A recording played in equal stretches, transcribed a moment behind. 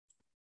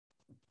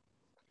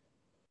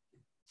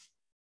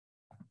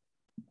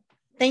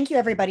Thank you,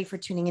 everybody, for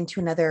tuning into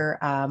another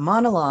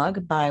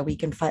monologue by We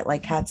Can Fight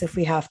Like Cats If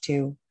We Have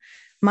to.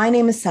 My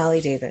name is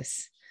Sally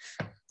Davis.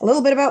 A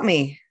little bit about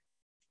me.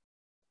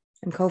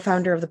 I'm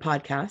co-founder of the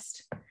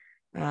podcast.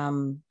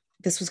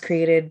 This was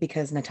created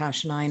because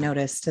Natasha and I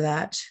noticed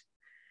that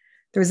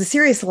there was a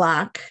serious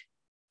lack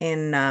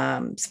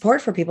in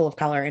support for people of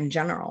color in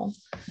general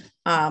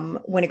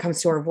when it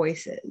comes to our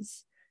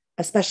voices,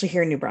 especially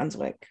here in New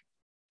Brunswick.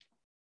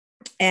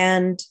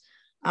 And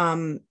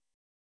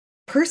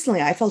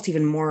personally, I felt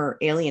even more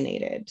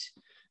alienated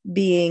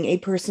being a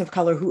person of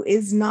color who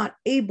is not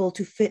able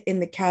to fit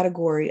in the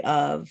category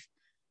of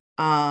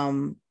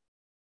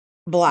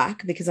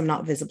Black, because I'm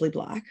not visibly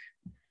Black,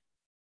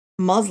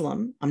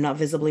 Muslim, I'm not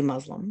visibly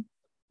Muslim,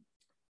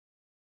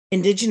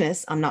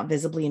 Indigenous, I'm not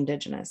visibly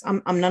Indigenous.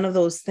 I'm none of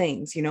those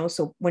things, you know?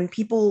 So when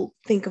people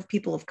think of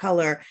people of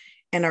color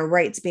and our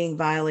rights being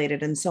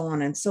violated and so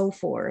on and so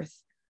forth,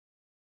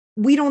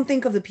 we don't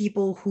think of the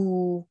people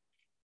who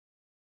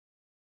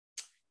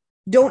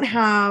don't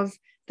have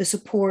the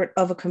support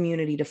of a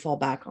community to fall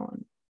back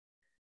on,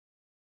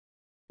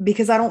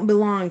 because I don't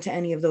belong to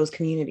any of those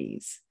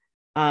communities.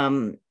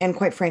 And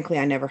quite frankly,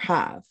 I never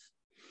have.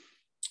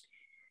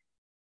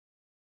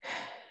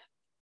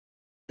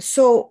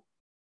 So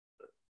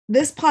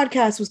this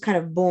podcast was kind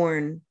of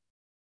born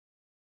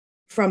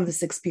from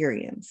this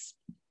experience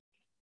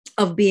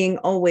of being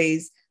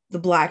always the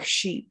Black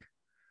sheep.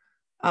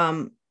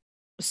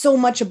 So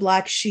much a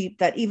Black sheep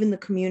that even the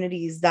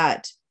communities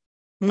that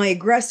my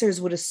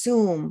aggressors would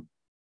assume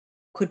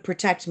could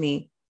protect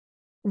me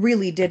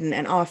really didn't,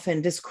 and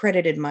often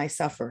discredited my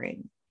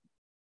suffering.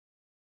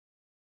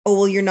 Oh,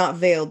 well, you're not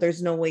veiled.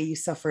 There's no way you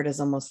suffered as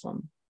a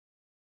Muslim.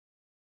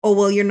 Oh,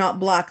 well, you're not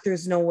Black.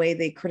 There's no way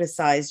they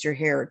criticized your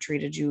hair or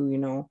treated you, you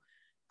know,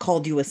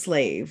 called you a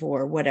slave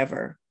or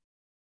whatever.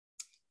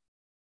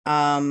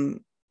 I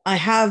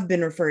have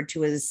been referred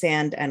to as a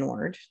sand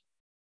N-word.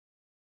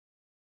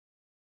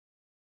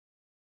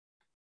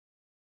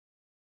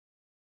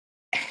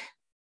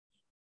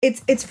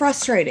 It's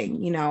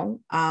frustrating, you know.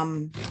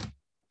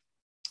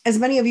 As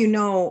many of you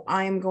know,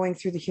 I am going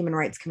through the Human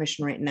Rights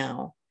Commission right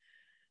now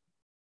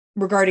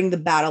regarding the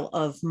battle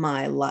of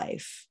my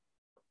life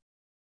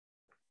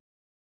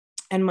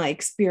and my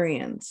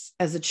experience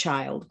as a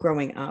child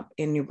growing up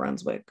in New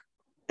Brunswick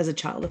as a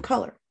child of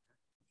color.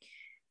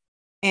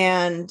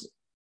 And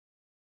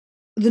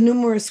the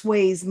numerous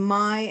ways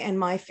my and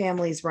my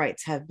family's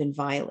rights have been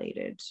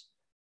violated.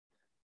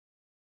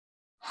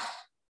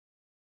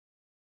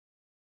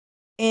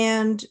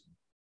 And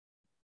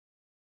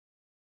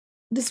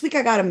this week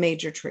I got a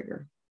major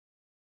trigger.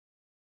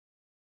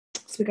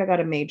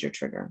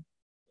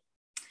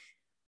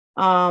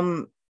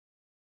 A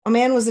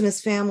man was in his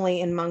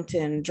family in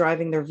Moncton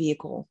driving their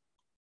vehicle,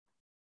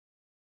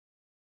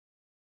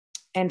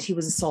 and he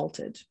was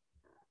assaulted.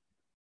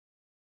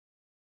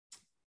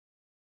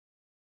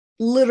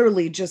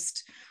 Literally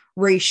just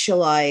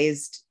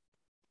racialized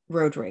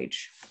road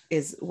rage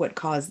is what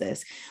caused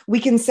this. We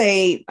can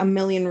say a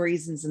million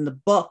reasons in the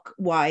book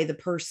why the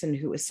person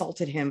who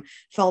assaulted him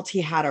felt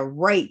he had a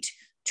right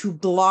to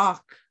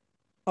block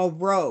a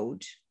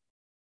road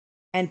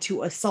and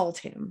to assault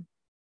him.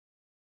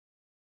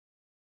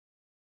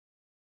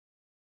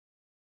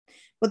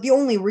 But the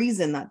only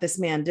reason that this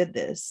man did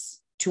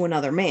this to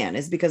another man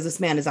is because this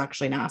man is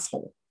actually an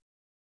asshole.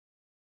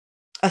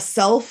 A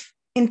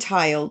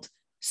self-entitled,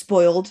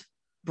 spoiled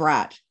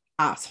brat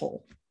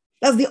asshole.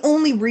 That's the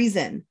only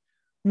reason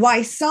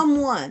why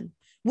someone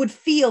would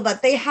feel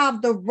that they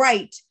have the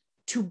right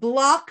to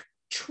block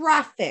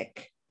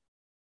traffic.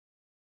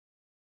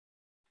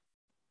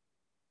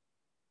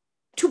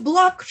 To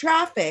block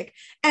traffic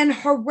and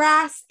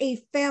harass a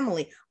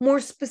family,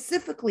 more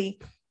specifically,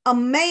 a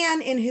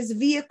man in his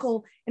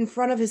vehicle in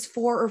front of his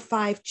 4 or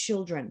 5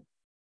 children.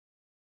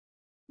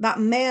 That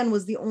man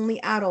was the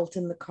only adult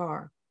in the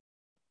car.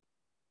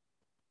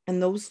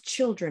 And those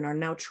children are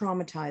now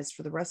traumatized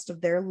for the rest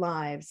of their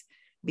lives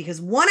because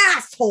one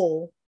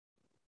asshole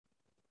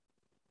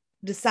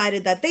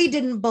decided that they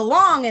didn't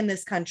belong in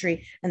this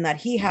country and that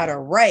he had a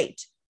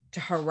right to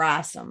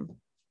harass them.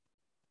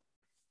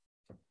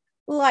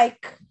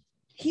 Like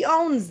he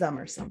owns them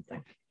or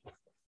something.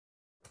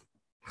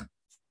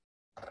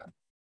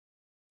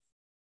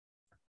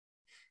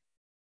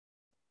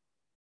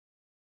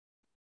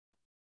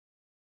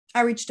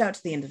 I reached out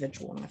to the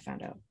individual and I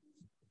found out.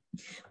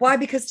 Why?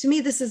 Because to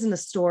me, this isn't a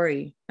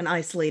story, an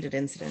isolated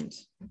incident.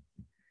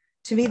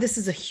 To me, this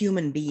is a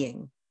human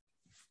being.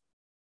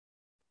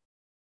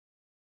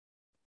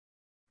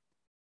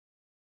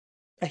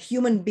 A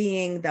human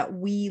being that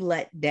we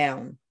let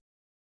down.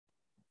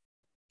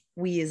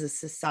 We as a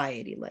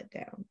society let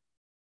down.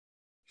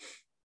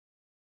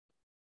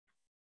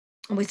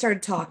 And we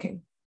started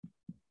talking.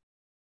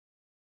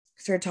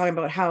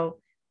 About how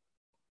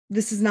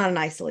this is not an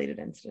isolated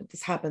incident.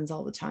 This happens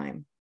all the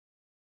time.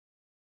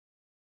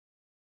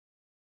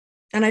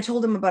 And I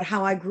told him about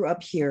how I grew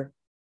up here,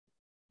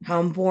 how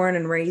I'm born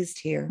and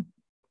raised here.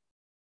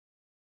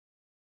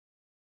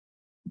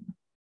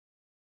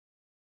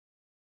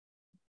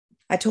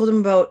 I told him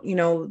about,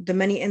 the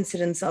many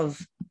incidents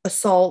of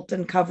assault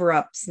and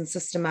cover-ups and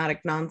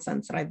systematic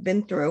nonsense that I've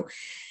been through.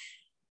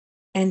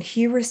 And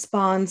he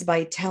responds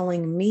by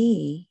telling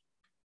me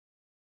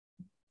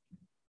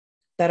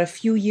that a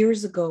few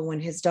years ago,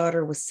 when his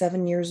daughter was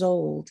 7 years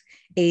old,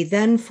 a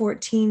then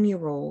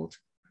 14-year-old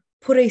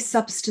put a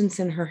substance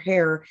in her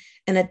hair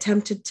and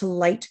attempted to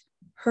light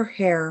her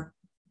hair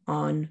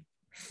on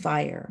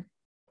fire.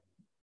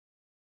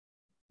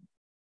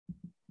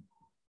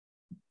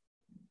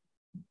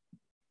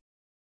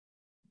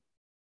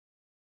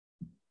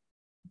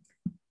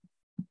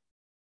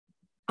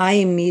 I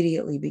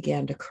immediately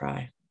began to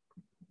cry.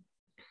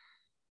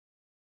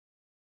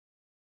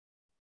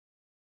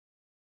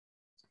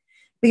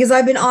 Because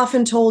I've been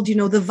often told,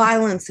 the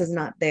violence is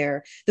not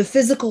there. The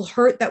physical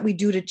hurt that we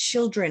do to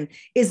children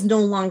is no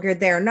longer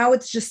there. Now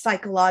it's just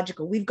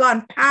psychological. We've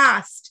gone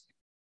past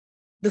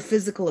the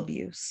physical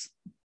abuse.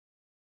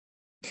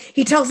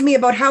 He tells me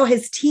about how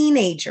his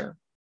teenager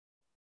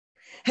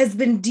has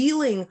been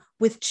dealing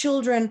with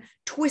children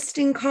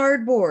twisting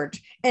cardboard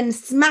and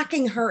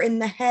smacking her in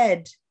the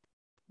head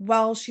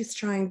while she's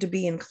trying to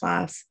be in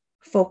class,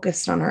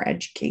 focused on her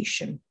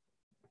education.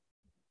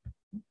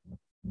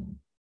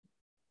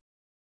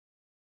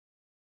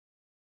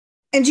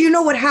 And do you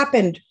know what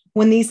happened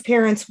when these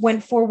parents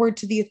went forward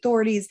to the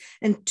authorities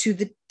and to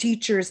the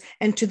teachers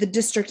and to the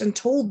district and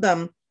told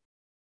them,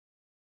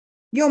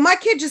 my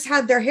kid just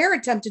had their hair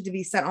attempted to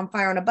be set on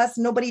fire on a bus.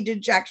 Nobody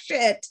did jack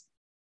shit.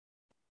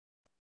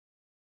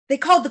 They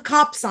called the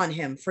cops on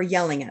him for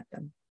yelling at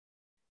them.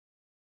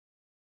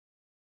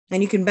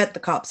 And you can bet the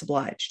cops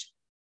obliged.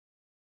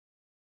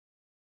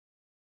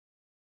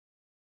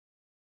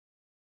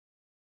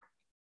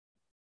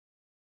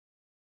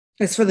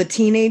 As for the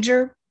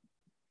teenager,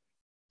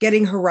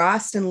 getting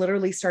harassed and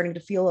literally starting to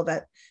feel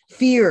that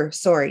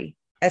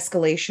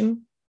escalation.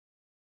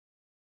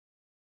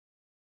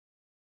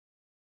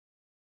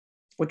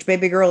 Which,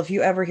 baby girl, if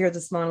you ever hear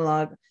this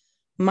monologue,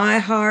 my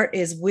heart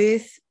is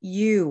with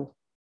you.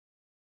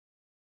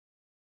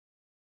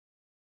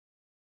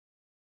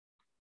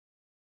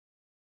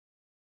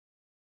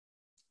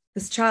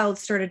 This child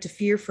started to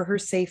fear for her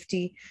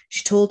safety.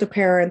 She told her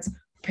parents.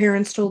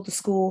 Parents told the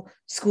school.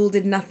 School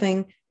did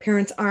nothing.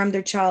 Parents armed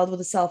their child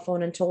with a cell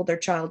phone and told their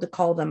child to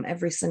call them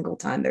every single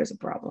time there's a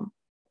problem.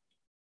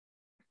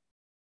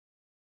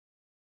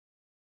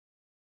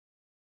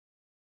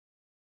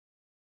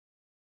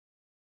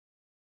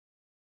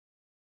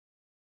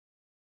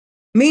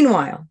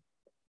 Meanwhile,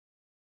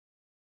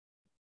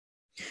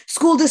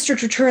 school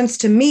district returns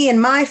to me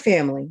and my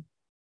family.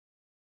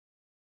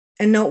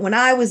 And note, when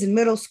I was in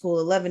middle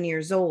school, 11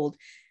 years old,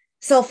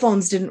 cell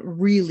phones didn't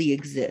really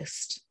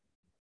exist.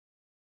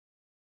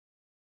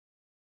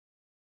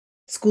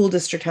 School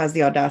district has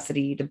the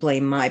audacity to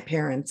blame my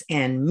parents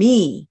and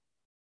me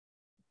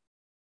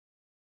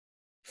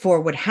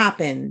for what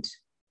happened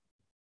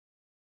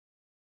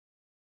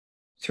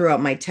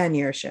throughout my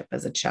tenureship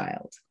as a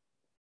child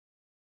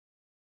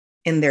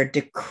in their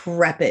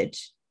decrepit,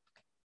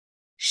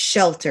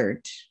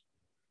 sheltered,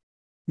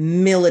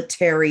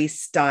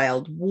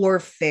 military-styled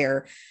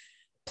warfare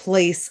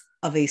place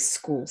of a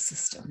school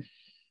system,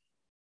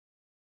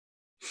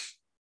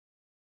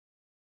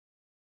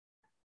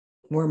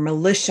 where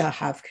militia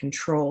have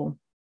control,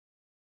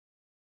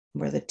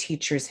 where the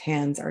teachers'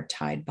 hands are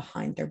tied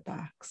behind their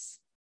backs.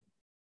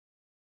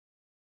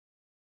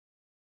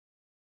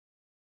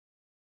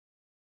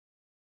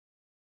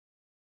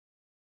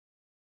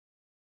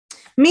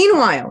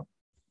 Meanwhile,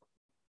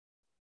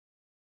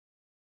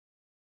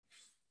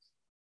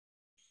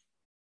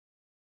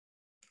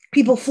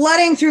 people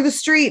flooding through the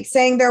streets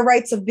saying their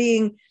rights of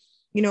being,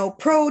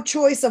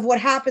 pro-choice of what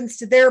happens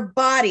to their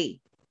body.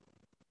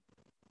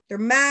 They're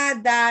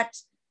mad that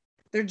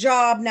their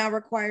job now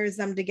requires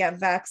them to get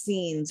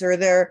vaccines, or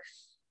their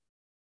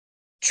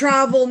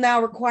travel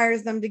now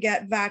requires them to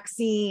get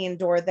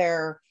vaccinated, or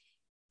their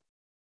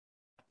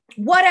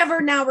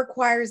whatever now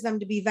requires them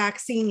to be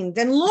vaccinated.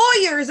 And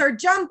lawyers are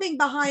jumping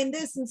behind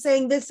this and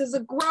saying this is a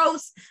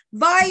gross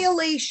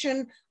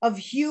violation of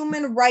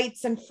human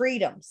rights and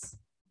freedoms.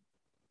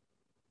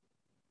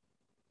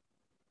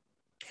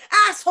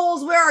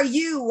 Assholes, where are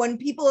you when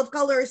people of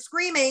color are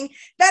screaming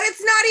that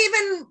it's not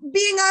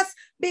even us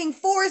being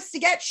forced to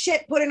get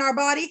shit put in our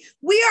body?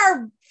 We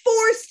are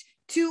forced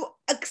to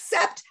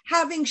accept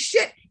having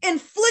shit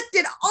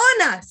inflicted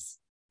on us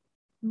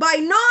by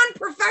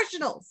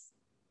non-professionals.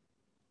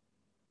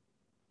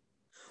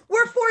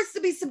 We're forced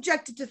to be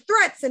subjected to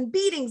threats and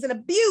beatings and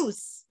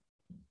abuse.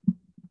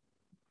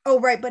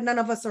 Oh, right, but none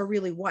of us are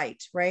really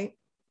white, right?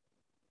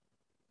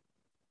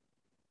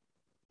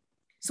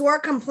 So our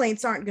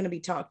complaints aren't going to be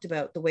talked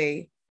about the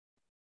way,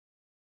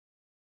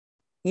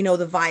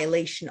 the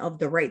violation of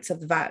the rights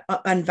of the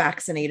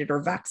unvaccinated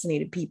or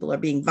vaccinated people are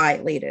being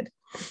violated.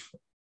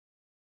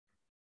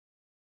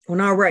 When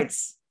our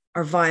rights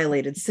are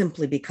violated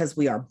simply because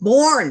we are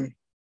born.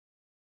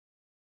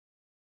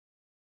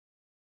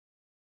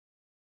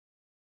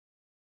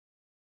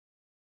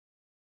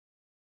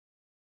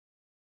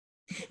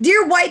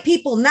 Dear white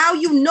people, now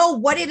you know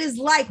what it is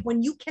like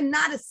when you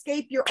cannot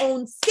escape your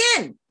own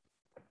skin.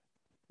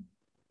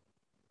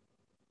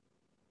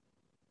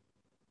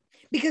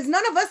 Because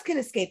none of us can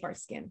escape our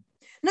skin.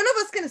 None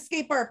of us can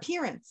escape our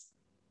appearance.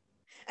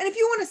 And if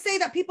you want to say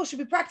that people should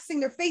be practicing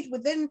their faith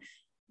within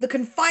the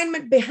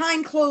confinement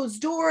behind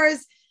closed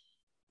doors,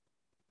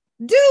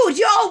 dude,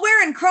 y'all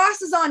wearing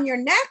crosses on your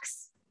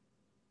necks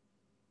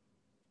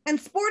and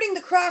sporting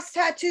the cross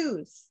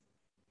tattoos.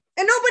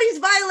 And nobody's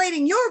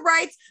violating your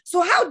rights.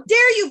 So how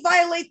dare you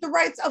violate the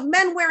rights of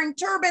men wearing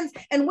turbans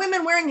and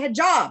women wearing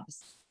hijabs?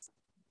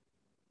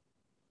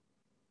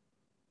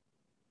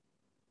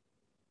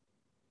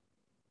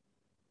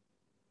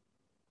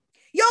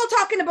 Y'all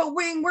talking about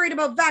being worried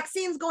about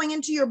vaccines going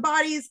into your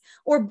bodies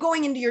or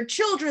going into your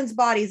children's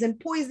bodies and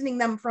poisoning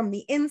them from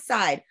the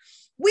inside.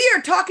 We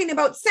are talking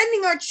about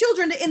sending our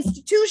children to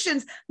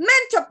institutions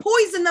meant to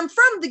poison them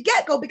from the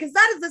get-go, because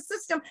that is a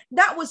system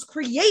that was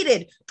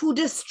created to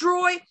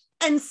destroy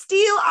and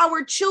steal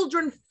our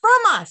children from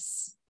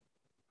us.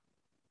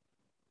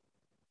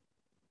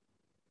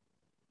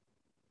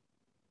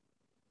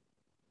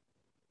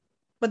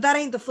 But that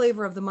ain't the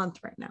flavor of the month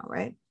right now,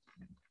 right?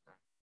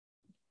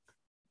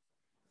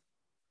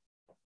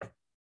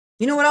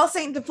 You know what else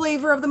ain't the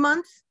flavor of the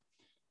month?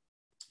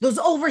 Those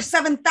over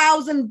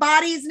 7,000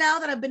 bodies now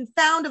that have been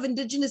found of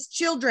Indigenous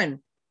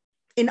children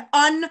in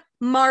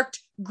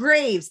unmarked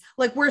graves,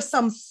 like we're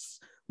some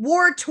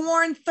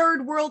war-torn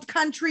third world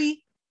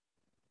country.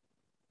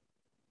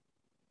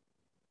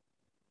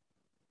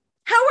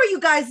 How are you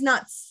guys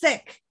not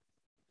sick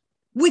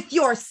with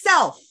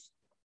yourself?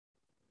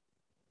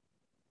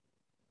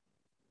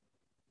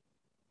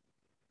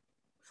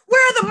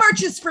 Where are the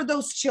marches for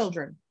those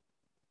children?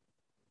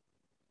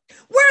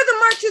 Where are the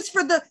marches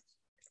for the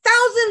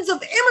thousands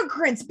of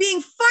immigrants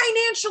being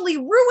financially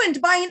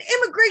ruined by an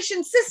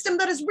immigration system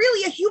that is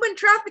really a human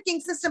trafficking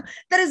system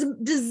that is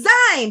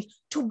designed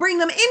to bring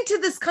them into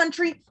this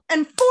country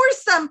and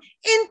force them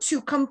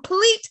into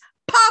complete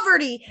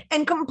poverty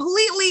and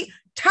completely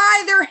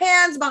tie their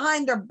hands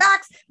behind their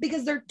backs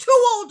because they're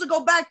too old to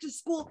go back to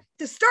school,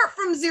 to start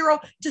from zero,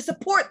 to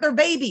support their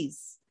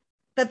babies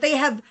that they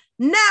have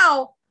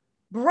now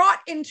brought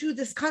into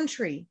this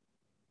country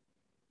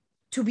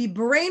to be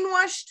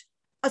brainwashed,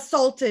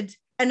 assaulted,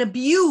 and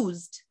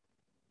abused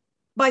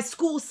by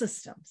school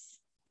systems.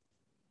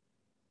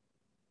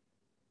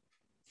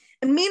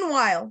 And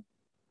meanwhile,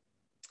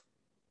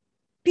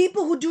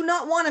 people who do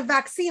not want a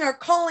vaccine are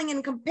calling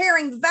and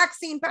comparing the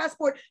vaccine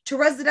passport to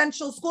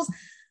residential schools.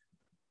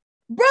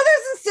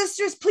 Brothers and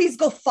sisters, please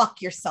go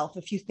fuck yourself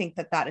if you think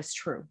that that is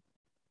true.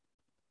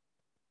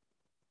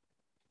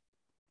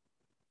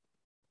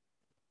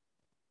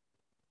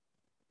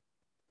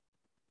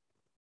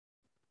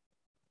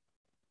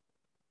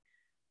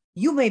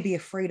 You may be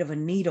afraid of a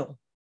needle,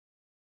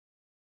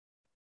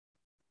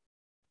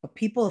 but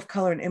people of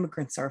color and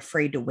immigrants are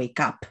afraid to wake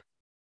up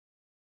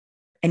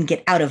and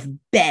get out of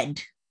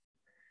bed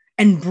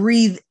and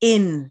breathe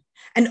in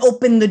and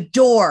open the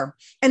door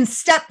and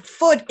step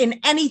foot in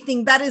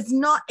anything that is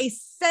not a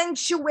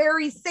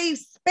sanctuary, safe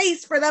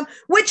space for them,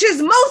 which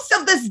is most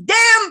of this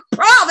damn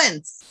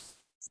province.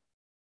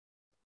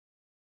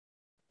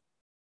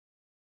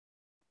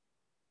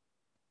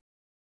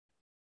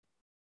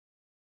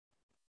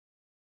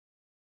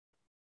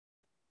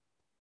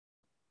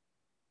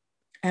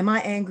 Am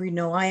I angry?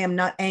 No, I am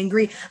not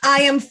angry.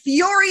 I am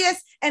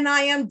furious and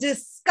I am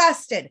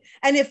disgusted.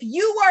 And if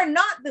you are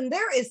not, then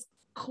there is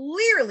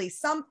clearly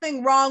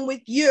something wrong with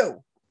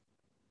you.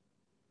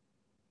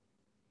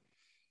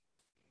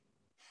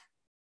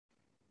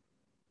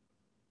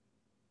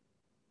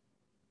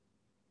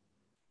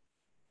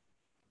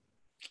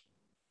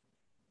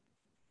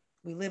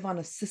 We live on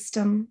a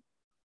system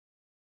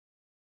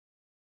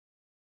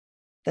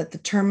that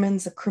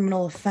determines a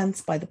criminal offense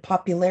by the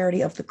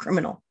popularity of the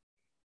criminal.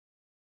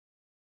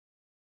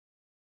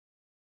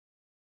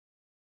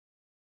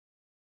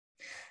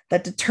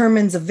 That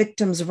determines a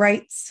victim's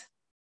rights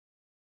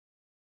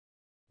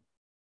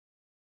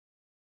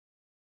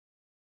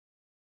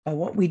by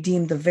what we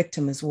deem the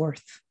victim is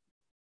worth.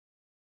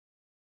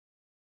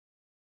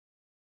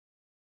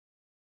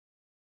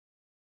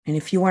 And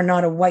if you are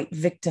not a white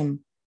victim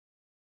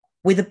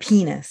with a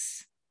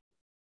penis,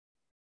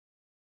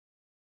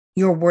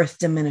 your worth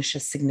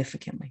diminishes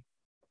significantly.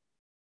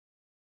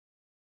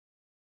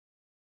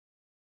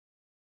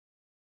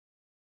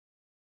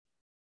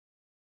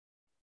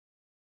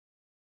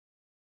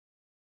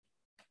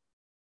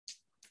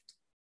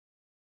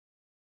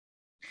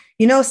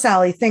 You know,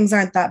 Sally, things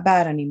aren't that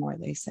bad anymore,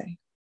 they say.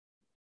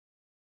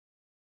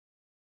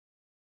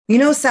 You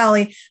know,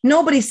 Sally,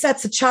 nobody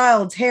sets a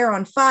child's hair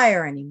on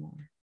fire anymore.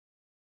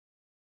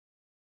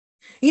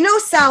 You know,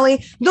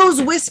 Sally,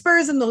 those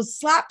whispers and those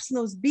slaps and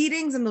those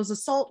beatings and those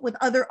assault with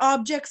other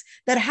objects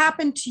that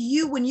happened to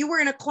you when you were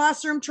in a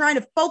classroom trying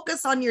to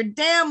focus on your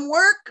damn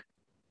work,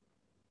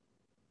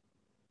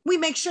 we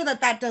make sure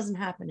that that doesn't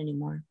happen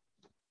anymore.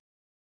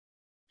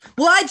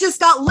 Well, I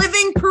just got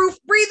living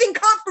proof, breathing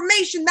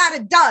confirmation that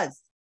it does.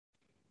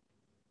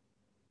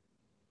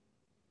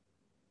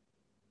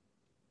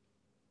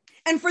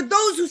 And for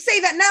those who say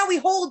that now we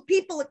hold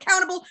people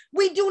accountable,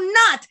 we do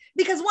not.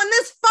 Because when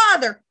this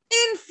father,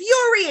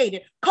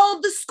 infuriated,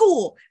 called the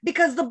school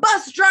because the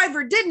bus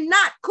driver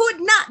could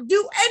not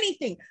do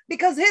anything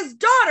because his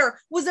daughter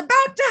was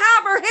about to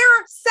have her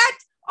hair set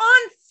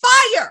on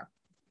fire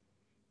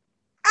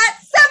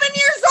at 7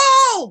 years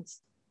old.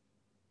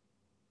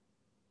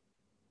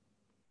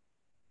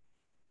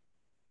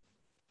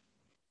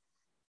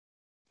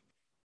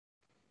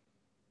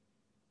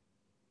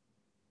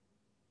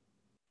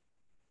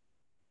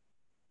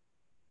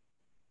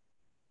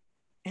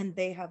 And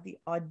they have the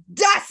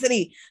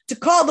audacity to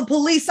call the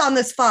police on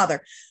this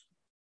father.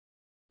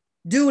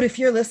 Dude, if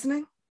you're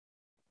listening,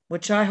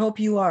 which I hope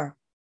you are,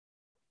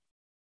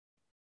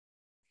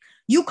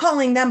 you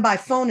calling them by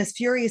phone as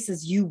furious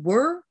as you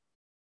were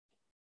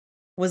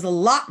was a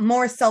lot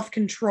more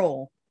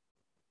self-control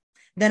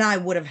than I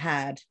would have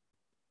had.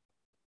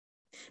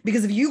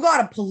 Because if you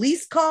got a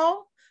police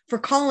call for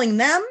calling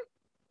them,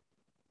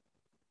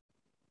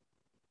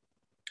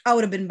 I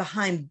would have been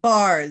behind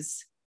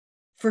bars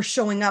for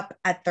showing up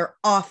at their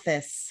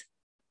office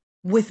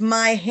with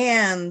my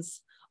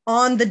hands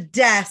on the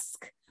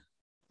desk,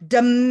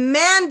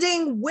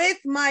 demanding with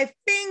my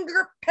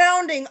finger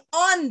pounding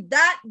on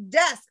that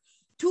desk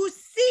to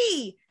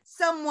see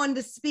someone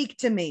to speak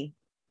to me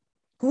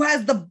who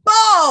has the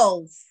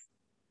balls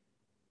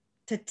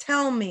to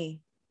tell me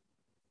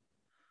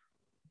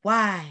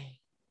why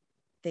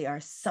they are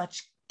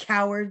such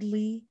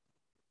cowardly,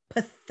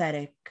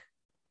 pathetic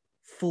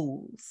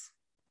fools.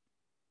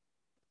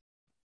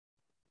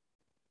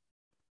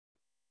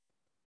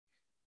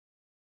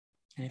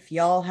 And if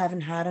y'all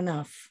haven't had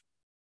enough,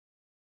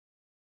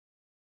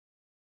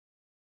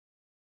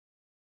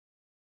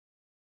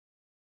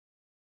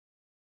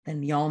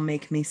 then y'all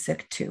make me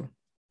sick too.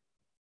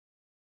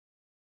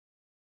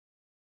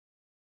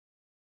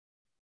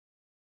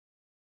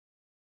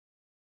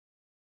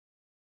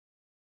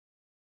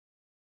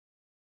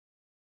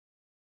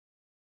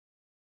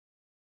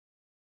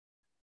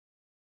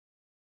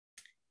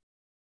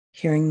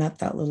 Hearing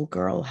that little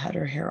girl had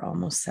her hair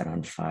almost set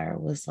on fire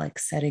was like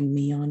setting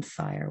me on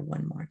fire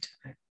one more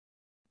time.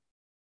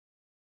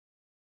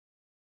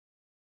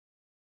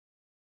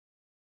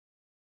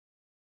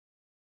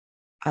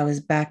 I was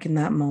back in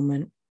that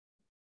moment.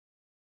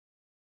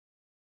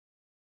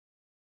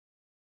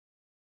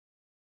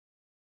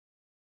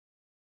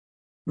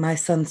 My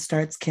son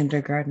starts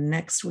kindergarten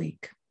next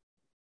week.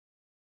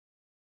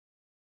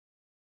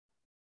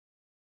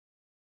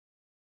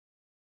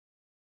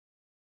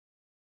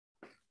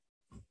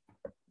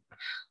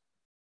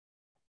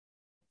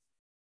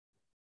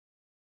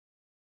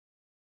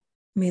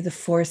 May the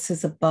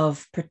forces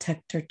above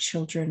protect our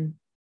children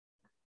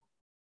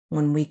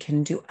when we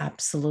can do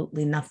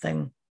absolutely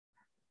nothing.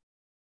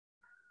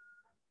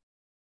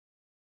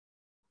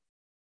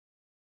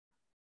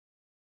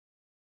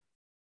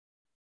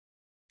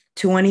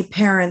 To any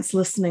parents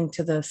listening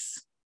to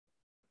this,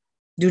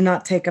 do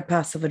not take a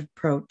passive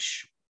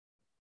approach.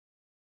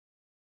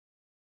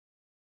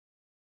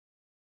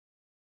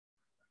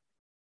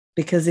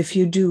 Because if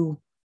you do,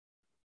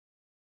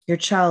 your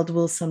child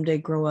will someday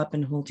grow up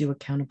and hold you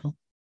accountable.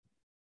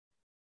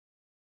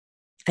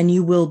 And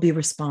you will be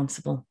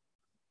responsible,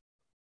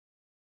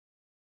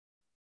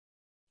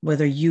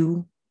 whether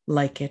you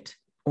like it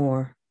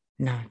or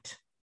not.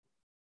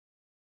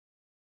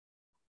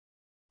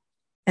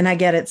 And I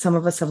get it. Some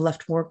of us have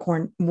left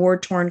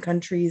war-torn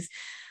countries,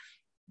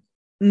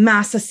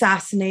 mass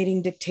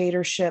assassinating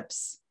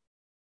dictatorships.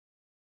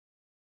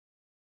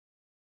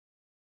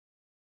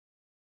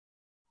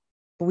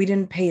 But we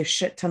didn't pay a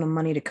shit ton of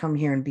money to come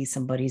here and be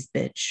somebody's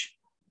bitch.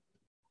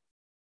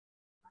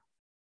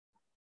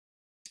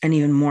 And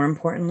even more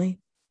importantly,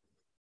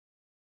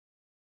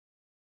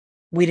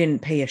 we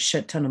didn't pay a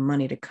shit ton of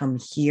money to come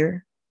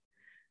here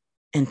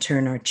and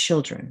turn our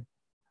children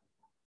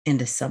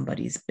into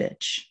somebody's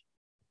bitch.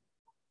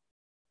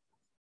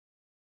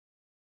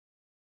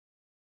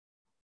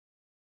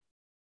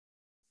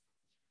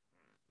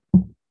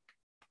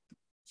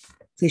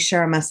 Please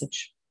share our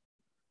message.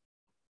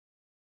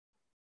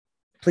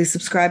 Please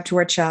subscribe to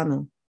our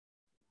channel.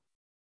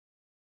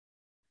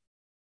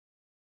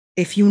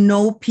 If you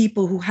know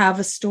people who have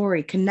a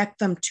story, connect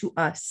them to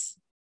us.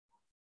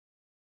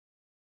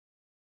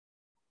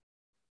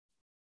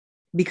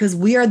 Because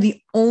we are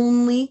the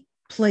only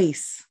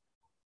place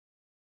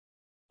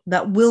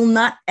that will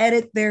not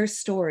edit their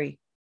story,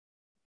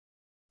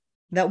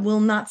 that will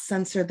not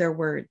censor their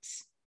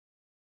words.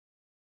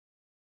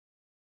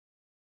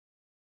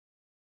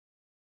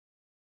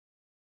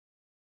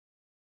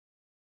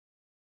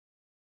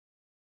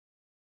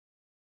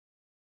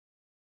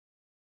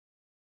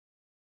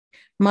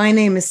 My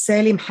name is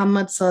Sally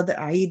Muhammad Sadiq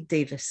Aid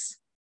Davis.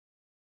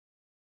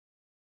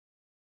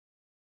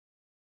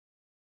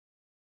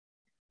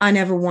 I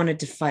never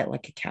wanted to fight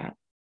like a cat.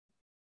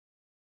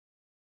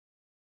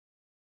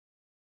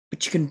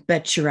 But you can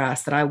bet your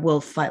ass that I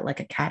will fight like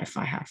a cat if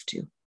I have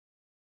to.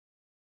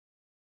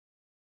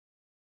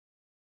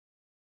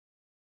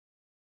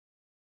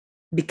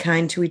 Be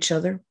kind to each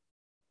other.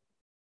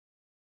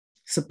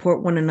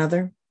 support one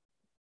another.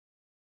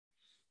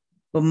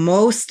 But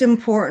most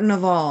important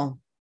of all,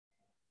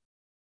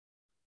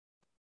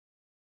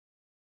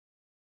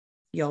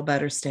 y'all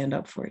better stand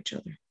up for each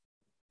other.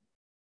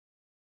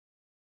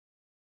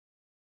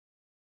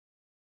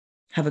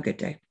 Have a good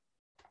day.